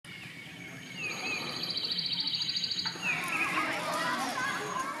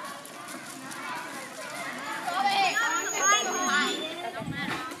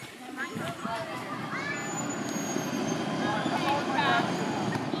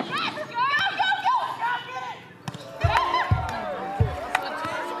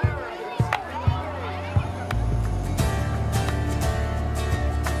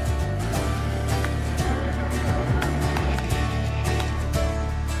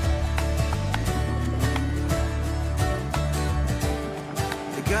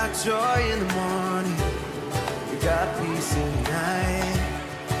got joy in the morning, you got peace in the night.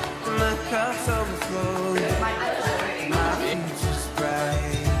 My cup's overflowing, my future's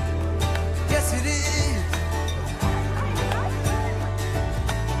bright. Yes, it is.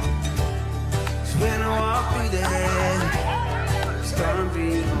 'Cause when I walk through the head, it's gonna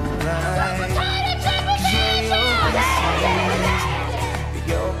be alright. 'Cause when you open the seas,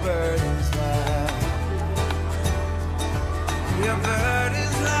 your burden's light. Your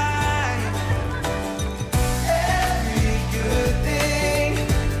burden's light. Every good thing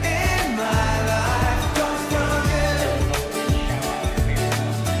in my life comes from you.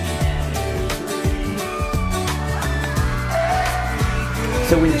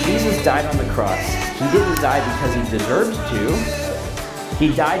 So when Jesus died on the cross, he didn't die because he deserved to. He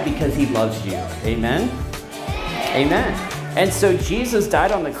died because he loves you. Amen? Amen. And so Jesus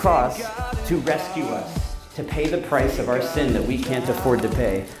died on the cross to rescue us, to pay the price of our sin that we can't afford to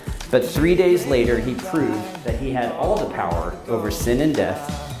pay. But 3 days later, he proved that he had all the power over sin and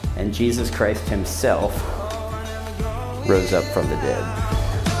death, and Jesus Christ himself rose up from the dead.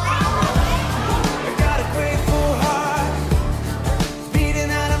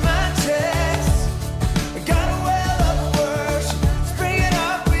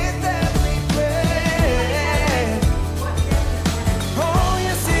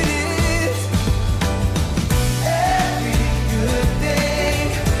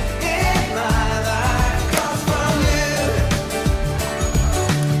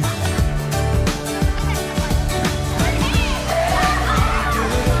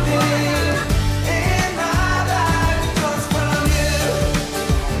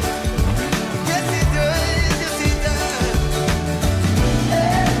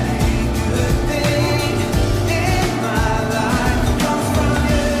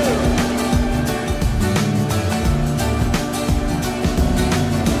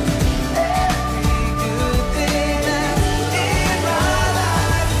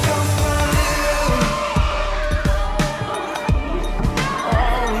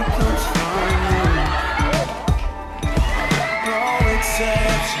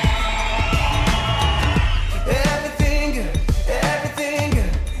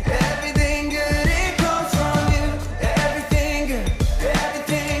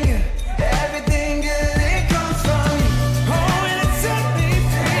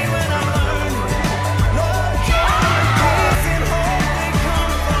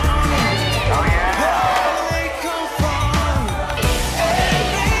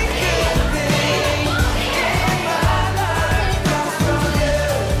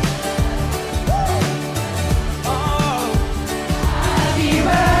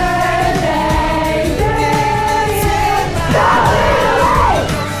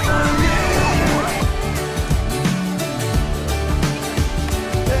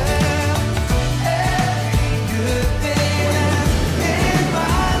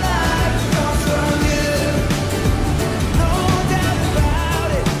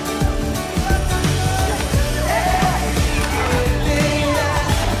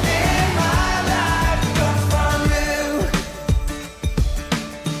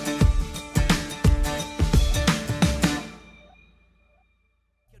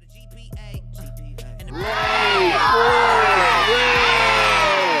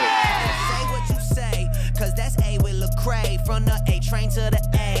 From the A train to the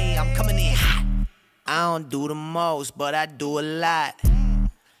A, I'm coming in hot. I don't do the most, but I do a lot.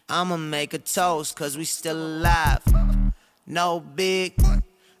 I'ma make a toast, cause we still alive. No big,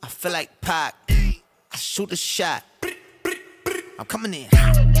 I feel like Pac. I shoot a shot. I'm coming in hot.